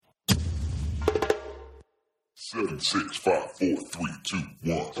7, 6, 5, 4, 3, 2, 1.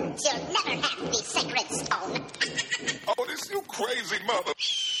 You'll never have the sacred stone. Oh, this you crazy mother.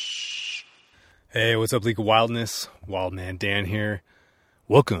 Hey, what's up, League of Wildness? Wildman Dan here.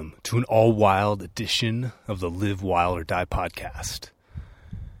 Welcome to an all-wild edition of the Live Wild or Die podcast.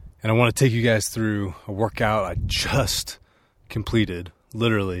 And I want to take you guys through a workout I just completed.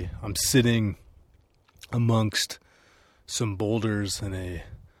 Literally, I'm sitting amongst some boulders in a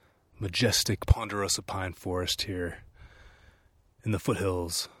majestic ponderosa pine forest here in the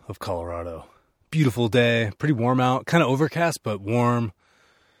foothills of Colorado. Beautiful day, pretty warm out, kind of overcast, but warm.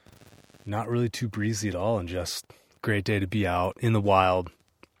 Not really too breezy at all, and just a great day to be out in the wild.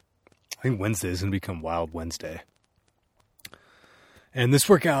 I think Wednesday is going to become Wild Wednesday. And this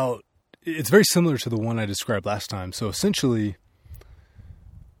workout, it's very similar to the one I described last time. So essentially,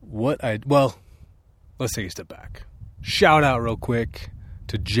 let's take a step back. Shout out real quick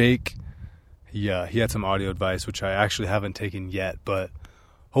to Jake. He had some audio advice, which I actually haven't taken yet, but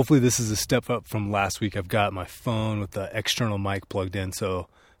hopefully this is a step up from last week. I've got my phone with the external mic plugged in, so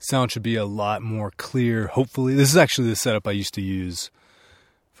sound should be a lot more clear. Hopefully, this is actually the setup I used to use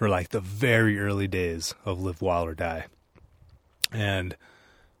for like the very early days of Live Wild or Die. And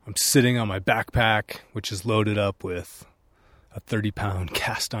I'm sitting on my backpack, which is loaded up with a 30-pound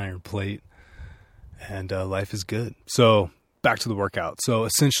cast iron plate, and life is good. So back to the workout. So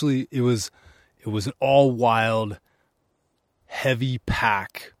essentially, it was an all-wild, heavy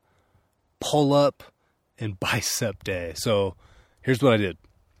pack, pull-up, and bicep day. So here's what I did.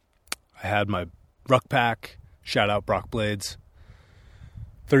 I had my ruck pack, shout out Brock Blades,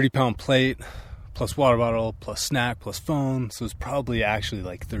 30-pound plate, plus water bottle, plus snack, plus phone. So it's probably actually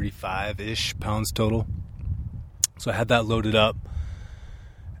like 35-ish pounds total. So I had that loaded up,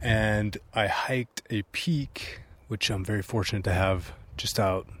 and I hiked a peak, which I'm very fortunate to have just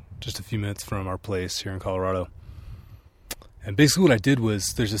a few minutes from our place here in Colorado. And basically what I did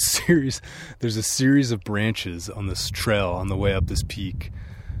was there's a series of branches on this trail on the way up this peak.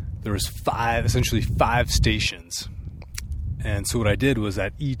 There was essentially five stations. And so what I did was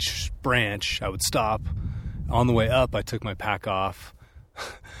at each branch I would stop. On the way up I took my pack off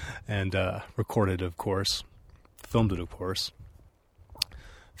and recorded, of course. Filmed it, of course.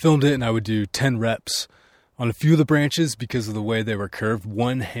 Filmed it, and I would do 10 reps on a few of the branches because of the way they were curved.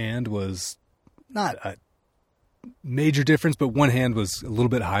 One hand was not a major difference, but one hand was a little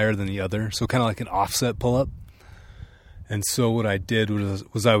bit higher than the other. So kind of like an offset pull-up. And so what I did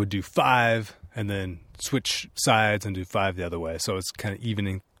was I would do 5 and then switch sides and do 5 the other way. So it's kind of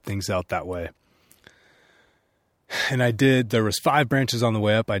evening things out that way. And there was 5 branches on the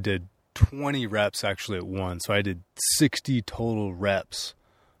way up. I did 20 reps actually at one. So I did 60 total reps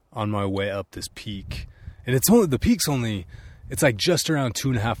on my way up this peak. And it's like just around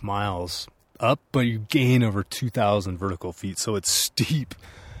 2.5 miles up, but you gain over 2,000 vertical feet. So it's steep.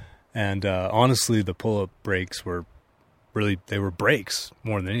 And honestly, the pull-up breaks were they were breaks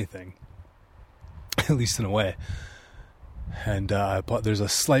more than anything, at least in a way. And there's a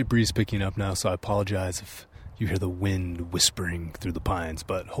slight breeze picking up now, so I apologize if you hear the wind whispering through the pines,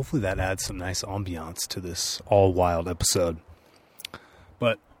 but hopefully that adds some nice ambiance to this all-wild episode.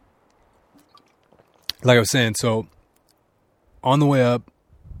 But like I was saying, so on the way up,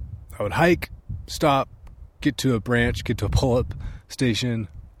 I would hike, stop, get to a branch, get to a pull-up station,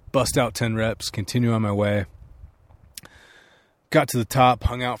 bust out 10 reps, continue on my way. Got to the top,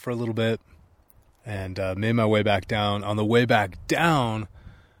 hung out for a little bit, and made my way back down. On the way back down,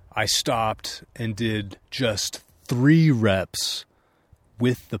 I stopped and did just 3 reps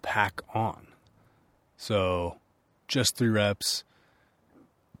with the pack on. So just 3 reps.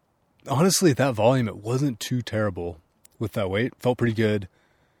 Honestly, at that volume, it wasn't too terrible with that weight. Felt pretty good.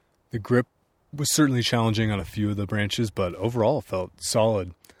 The grip was certainly challenging on a few of the branches, but overall it felt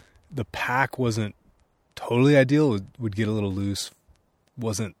solid. The pack wasn't totally ideal. It would get a little loose.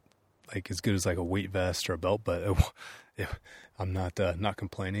 Wasn't like as good as like a weight vest or a belt, but I'm not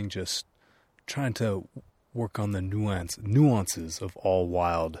complaining. Just trying to work on the nuances of all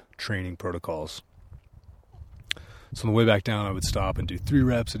wild training protocols. So on the way back down, I would stop and do 3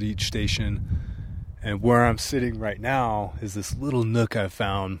 reps at each station. And where I'm sitting right now is this little nook I've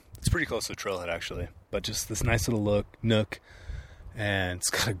found. It's pretty close to the trailhead, actually, but just this nice little nook. And it's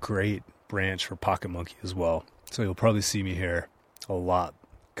got a great branch for pocket monkey as well. So you'll probably see me here a lot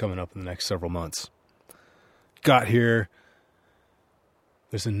coming up in the next several months. Got here.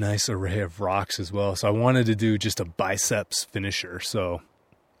 There's a nice array of rocks as well. So I wanted to do just a biceps finisher. So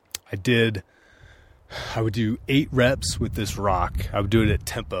I would do 8 reps with this rock. I would do it at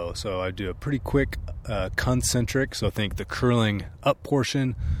tempo. So I'd do a pretty quick concentric. So think the curling up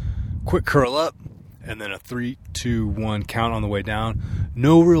portion, quick curl up, and then a 3, 2, 1 count on the way down.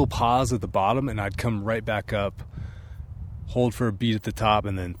 No real pause at the bottom, and I'd come right back up, hold for a beat at the top,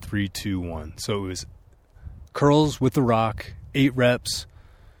 and then 3, 2, 1. So it was curls with the rock, 8 reps,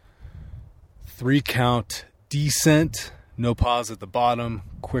 3 count descent, no pause at the bottom,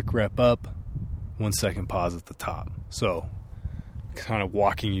 quick rep up, 1 second pause at the top. So kind of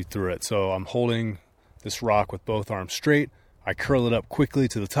walking you through it. So I'm holding this rock with both arms straight. I curl it up quickly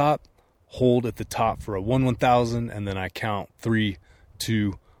to the top, hold at the top for a 1/1000, and then I count 3,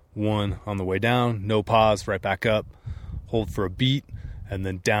 2, 1 on the way down. No pause, right back up, hold for a beat, and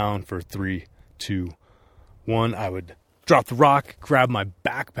then down for 3, 2, 1. I would drop the rock, grab my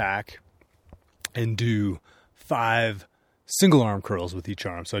backpack, and do 5 single arm curls with each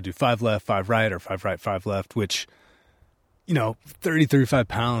arm. So I do 5 left, 5 right, or 5 right, 5 left, which, 30, 35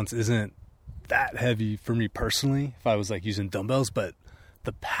 pounds isn't that heavy for me personally if I was like using dumbbells, but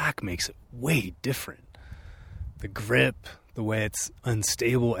the pack makes it way different. The grip, the way it's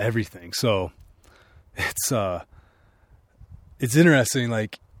unstable, everything. So it's interesting.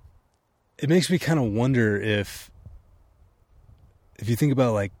 Like, it makes me kind of wonder if you think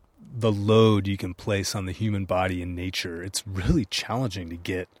about like the load you can place on the human body in nature, it's really challenging to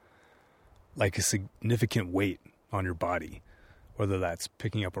get like a significant weight on your body, whether that's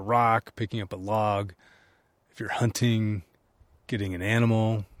picking up a rock, picking up a log, if you're hunting, getting an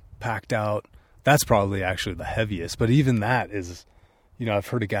animal packed out. That's probably actually the heaviest, but even that is, I've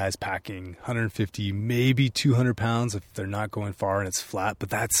heard of guys packing 150, maybe 200 pounds if they're not going far and it's flat, but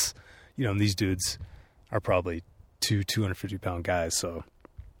that's, and these dudes are probably 250 pound guys. So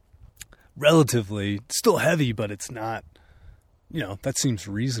relatively still heavy, but it's not, that seems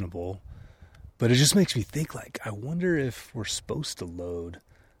reasonable. But it just makes me think, like, I wonder if we're supposed to load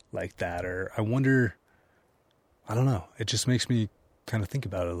like that, or I don't know. It just makes me kind of think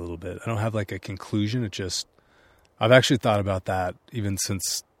about it a little bit. I don't have like a conclusion. I've actually thought about that even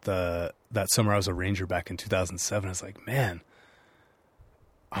since that summer I was a Ranger back in 2007. I was like, man,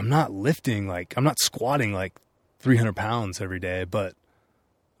 I'm not squatting like 300 pounds every day, but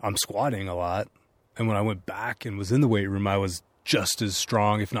I'm squatting a lot. And when I went back and was in the weight room, I was just as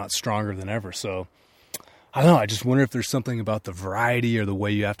strong, if not stronger than ever. So I don't know. I just wonder if there's something about the variety or the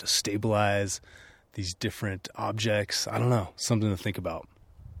way you have to stabilize these different objects. I don't know. Something to think about.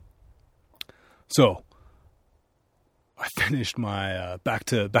 So I finished my back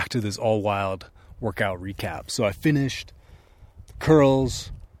to this all wild workout recap. So I finished the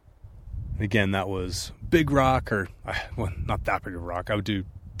curls. Again, that was big rock, not that big of a rock. I would do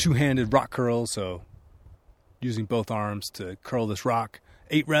 2-handed rock curls. So using both arms to curl this rock,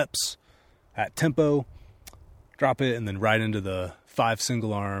 8 reps at tempo, drop it, and then right into the 5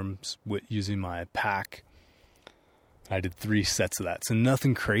 single arms using my pack. I did 3 sets of that. So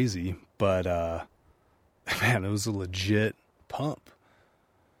nothing crazy, but man, it was a legit pump.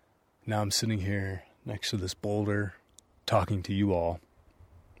 Now I'm sitting here next to this boulder talking to you all.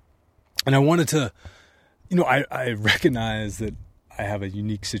 And I wanted to, I recognize that I have a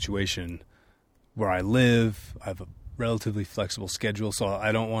unique situation where I live. I have a relatively flexible schedule, so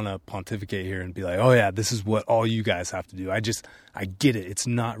I don't want to pontificate here and be like, oh yeah, this is what all you guys have to do. I get it. It's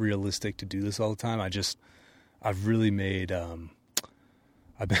not realistic to do this all the time. I've really made,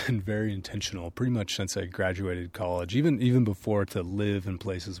 I've been very intentional pretty much since I graduated college, even before, to live in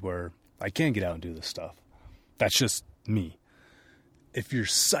places where I can get out and do this stuff. That's just me. If you're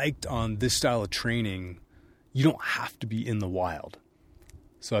psyched on this style of training, you don't have to be in the wild.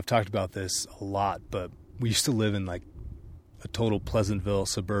 So I've talked about this a lot, but we used to live in like a total Pleasantville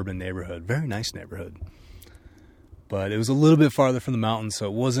suburban neighborhood, very nice neighborhood. But it was a little bit farther from the mountains, so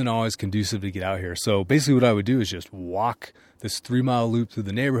it wasn't always conducive to get out here. So basically what I would do is just walk this 3-mile loop through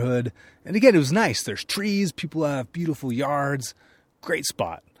the neighborhood. And again, it was nice. There's trees, people have beautiful yards, great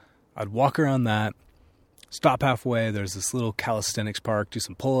spot. I'd walk around that, stop halfway. There's this little calisthenics park, do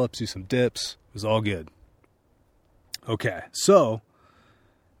some pull-ups, do some dips. It was all good. Okay, so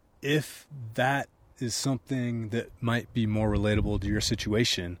if that is something that might be more relatable to your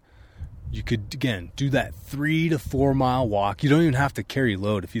situation, you could, again, do that 3 to 4 mile walk. You don't even have to carry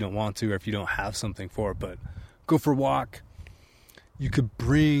load if you don't want to, or if you don't have something for it, but go for a walk. You could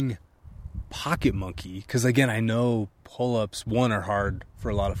bring Pocket Monkey, because again, I know pull-ups, 1, are hard for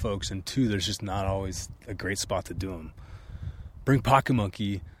a lot of folks, and 2, there's just not always a great spot to do them. Bring Pocket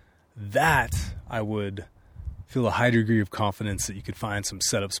Monkey. That I would feel a high degree of confidence that you could find some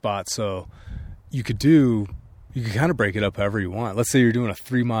setup spots. So you could kind of break it up however you want. Let's say you're doing a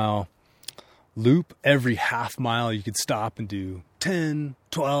 3-mile loop. Every half mile you could stop and do 10,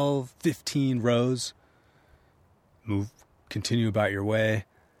 12, 15 rows. Continue about your way.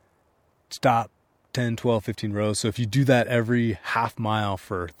 Stop, 10, 12, 15 rows. So if you do that every half mile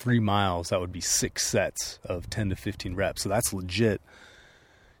for 3 miles, that would be 6 sets of 10 to 15 reps. So that's legit.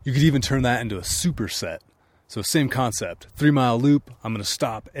 You could even turn that into a superset. So same concept, 3 mile loop. I'm going to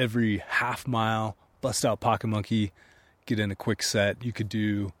stop every half mile, bust out Pocket Monkey, get in a quick set. You could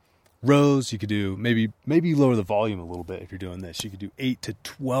do rows. You could do maybe lower the volume a little bit if you're doing this. You could do 8 to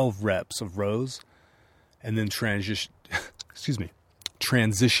 12 reps of rows and then transition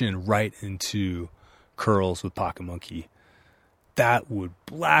right into curls with Pocket Monkey. That would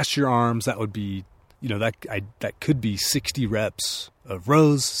blast your arms. That would be, that could be 60 reps of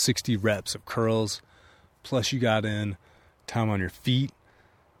rows, 60 reps of curls. Plus you got in time on your feet,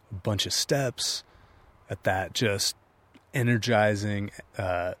 a bunch of steps at that just energizing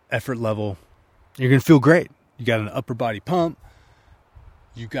effort level. You're going to feel great. You got an upper body pump.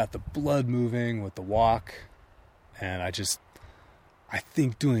 You got the blood moving with the walk. And I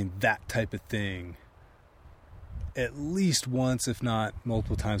think doing that type of thing at least once, if not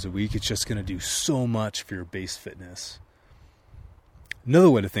multiple times a week, it's just going to do so much for your base fitness. Another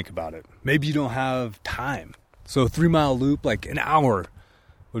way to think about it, maybe you don't have time. So a 3 mile loop, like an hour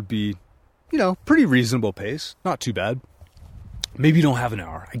would be, pretty reasonable pace. Not too bad. Maybe you don't have an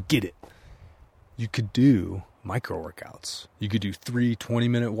hour. I get it. You could do micro workouts. You could do 3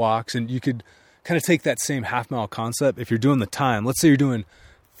 20-minute walks, and you could kind of take that same half mile concept. If you're doing the time, let's say you're doing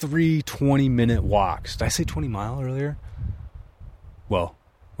 3 20-minute walks. Did I say 20 mile earlier? Well,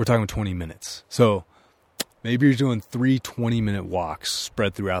 we're talking 20 minutes. So maybe you're doing 3 20-minute walks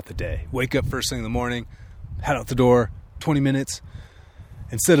spread throughout the day. Wake up first thing in the morning, head out the door, 20 minutes.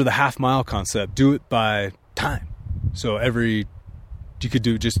 Instead of the half mile concept, do it by time. So you could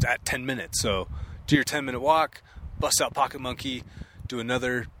do just at 10 minutes. So do your 10-minute walk, bust out Pocket Monkey, do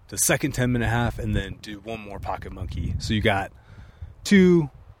the second 10-minute half, and then do one more Pocket Monkey. So you got a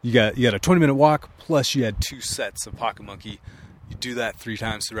 20-minute walk, plus you had 2 sets of Pocket Monkey. You do that 3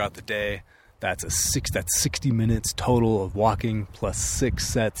 times throughout the day. That's 60 minutes total of walking, plus 6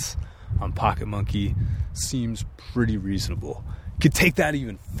 sets on Pocket Monkey. Seems pretty reasonable. You could take that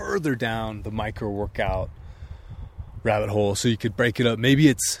even further down the micro workout rabbit hole. So you could break it up. Maybe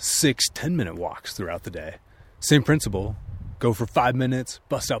it's 6 10-minute walks throughout the day. Same principle. Go for 5 minutes,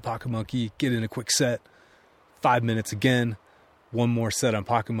 bust out Pocket Monkey, get in a quick set. 5 minutes again, 1 more set on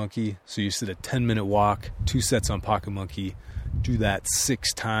Pocket Monkey. So you did a 10-minute walk, 2 sets on Pocket Monkey. Do that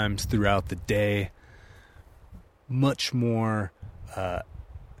 6 times throughout the day. Much more, what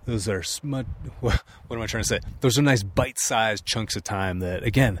am I trying to say? Those are nice bite-sized chunks of time that,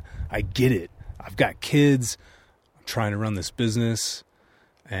 again, I get it. I've got kids. I'm trying to run this business.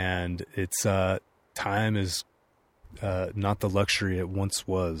 And it's, time is not the luxury it once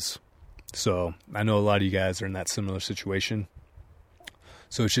was. So I know a lot of you guys are in that similar situation.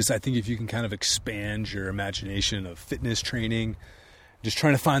 So it's just, I think if you can kind of expand your imagination of fitness training, just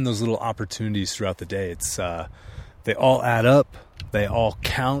trying to find those little opportunities throughout the day, it's, they all add up, they all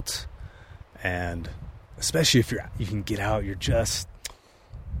count. And especially if you can get out, there's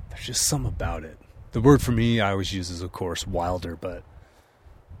just something about it. The word for me I always use is, of course, wilder, but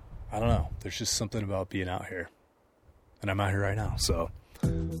I don't know. There's just something about being out here. And I'm out here right now. So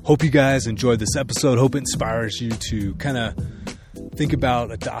hope you guys enjoyed this episode. Hope it inspires you to kind of think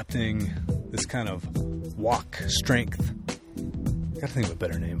about adopting this kind of walk strength. Gotta think of a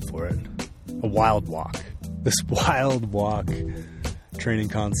better name for it. A wild walk. This wild walk training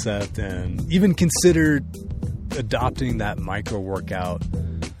concept, and even consider adopting that micro workout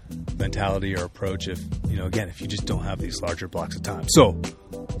mentality or approach if you just don't have these larger blocks of time. So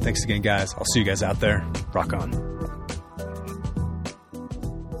thanks again, guys. I'll see you guys out there. Rock on.